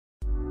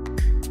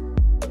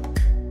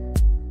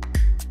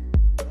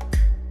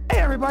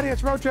everybody,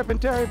 it's Road Trip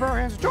and Terry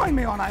Burhans. Join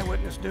me on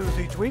Eyewitness News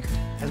each week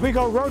as we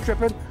go road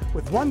tripping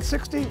with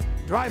 160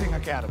 Driving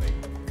Academy.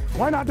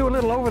 Why not do a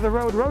little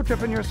over-the-road road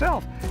tripping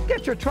yourself?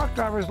 Get your truck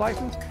driver's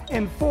license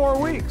in 4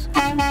 weeks.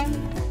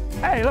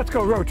 Hey, let's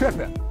go road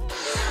tripping.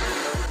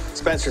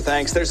 Spencer,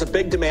 thanks. There's a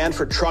big demand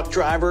for truck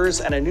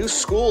drivers, and a new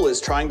school is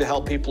trying to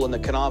help people in the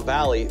Kanawha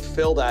Valley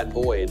fill that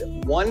void.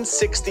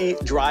 160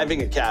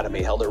 Driving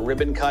Academy held a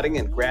ribbon cutting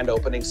and grand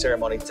opening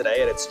ceremony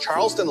today at its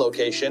Charleston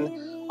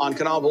location on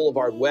Kanawha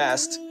Boulevard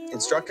West.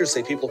 Instructors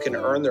say people can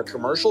earn their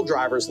commercial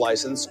driver's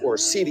license, or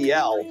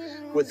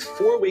CDL, with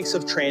 4 weeks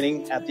of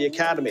training at the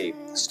academy.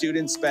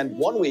 Students spend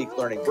 1 week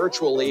learning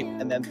virtually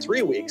and then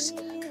 3 weeks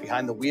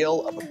behind the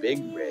wheel of a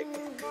big rig.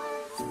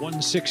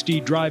 160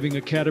 Driving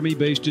Academy,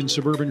 based in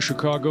suburban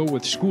Chicago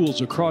with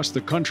schools across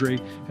the country,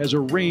 has a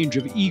range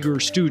of eager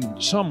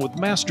students, some with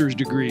master's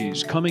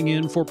degrees, coming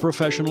in for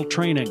professional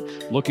training,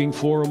 looking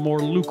for a more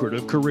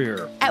lucrative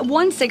career. At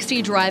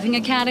 160 Driving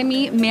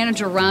Academy,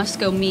 manager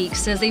Roscoe Meek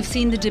says they've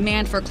seen the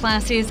demand for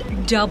classes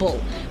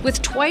double,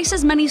 with twice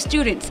as many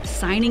students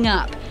signing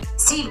up.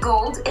 Steve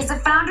Gold is the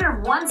founder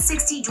of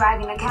 160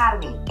 Driving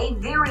Academy, a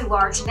very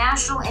large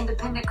national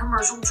independent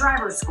commercial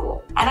driver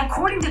school. And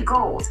according to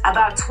Gold,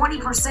 about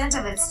 20%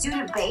 of its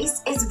student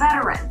base is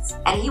veterans,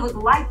 and he would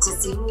like to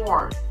see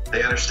more.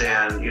 They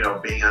understand,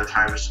 being on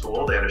time to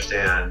school. They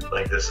understand,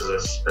 this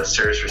is a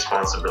serious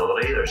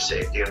responsibility. There's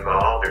safety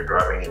involved. You're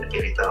driving an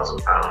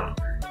 80,000-pound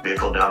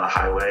vehicle down the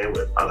highway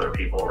with other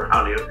people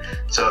around you.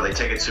 So they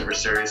take it super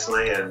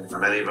seriously, and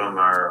many of them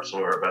are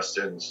some of our best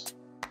students.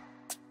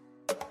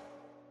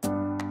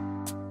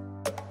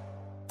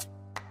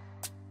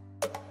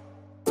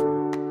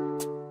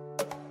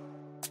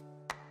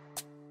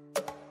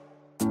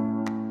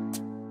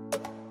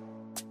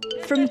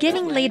 From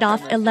getting laid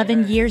off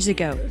 11 years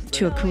ago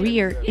to a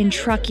career in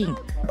trucking.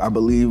 I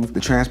believe the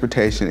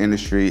transportation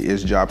industry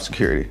is job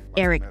security.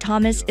 Eric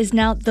Thomas is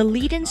now the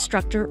lead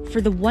instructor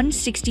for the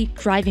 160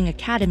 Driving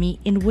Academy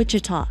in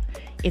Wichita.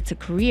 It's a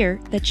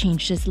career that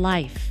changed his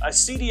life. A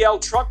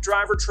CDL truck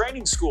driver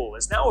training school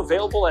is now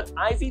available at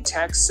Ivy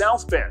Tech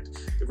South Bend.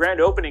 The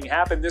grand opening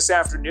happened this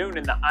afternoon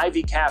in the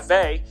Ivy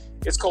Cafe.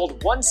 It's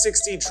called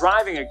 160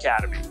 Driving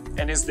Academy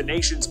and is the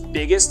nation's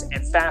biggest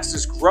and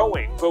fastest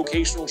growing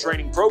vocational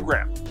training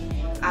program.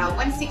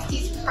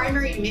 160's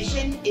primary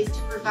mission is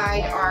to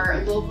provide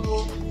our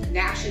local,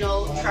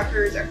 national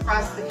truckers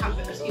across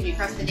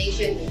the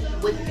nation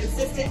with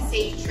consistent,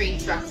 safe,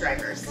 trained truck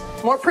drivers.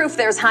 More proof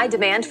there's high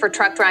demand for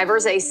truck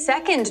drivers. A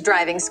second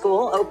driving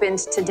school opened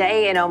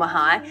today in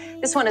Omaha.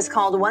 This one is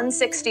called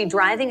 160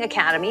 Driving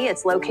Academy.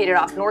 It's located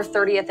off North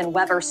 30th and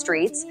Weber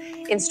Streets.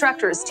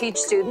 Instructors teach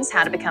students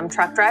how to become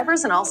truck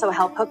drivers and also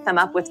help hook them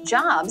up with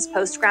jobs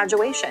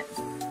post-graduation.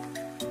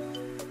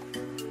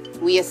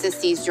 We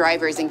assist these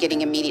drivers in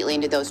getting immediately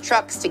into those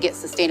trucks to get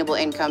sustainable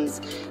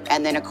incomes,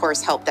 and then, of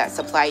course, help that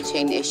supply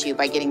chain issue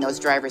by getting those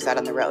drivers out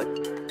on the road.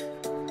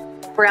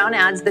 Brown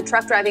adds the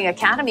Truck Driving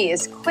Academy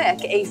is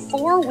quick, a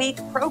 4-week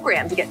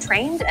program to get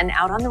trained and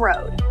out on the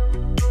road.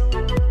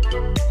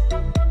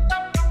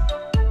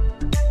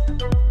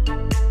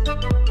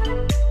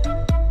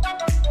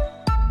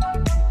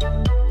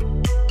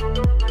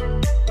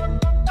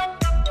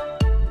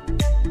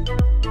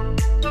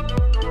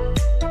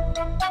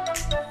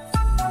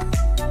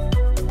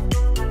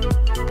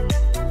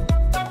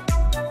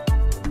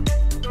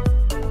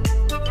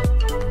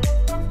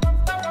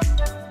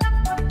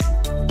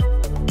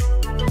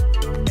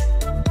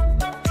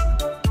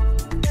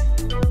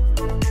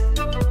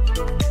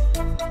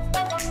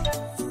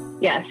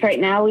 Yes, right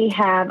now we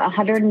have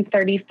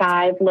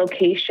 135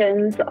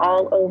 locations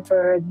all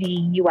over the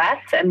U.S.,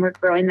 and we're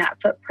growing that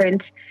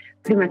footprint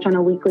pretty much on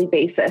a weekly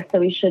basis. So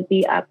we should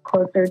be up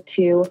closer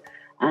to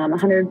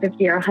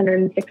 150 or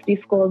 160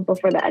 schools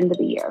before the end of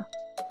the year.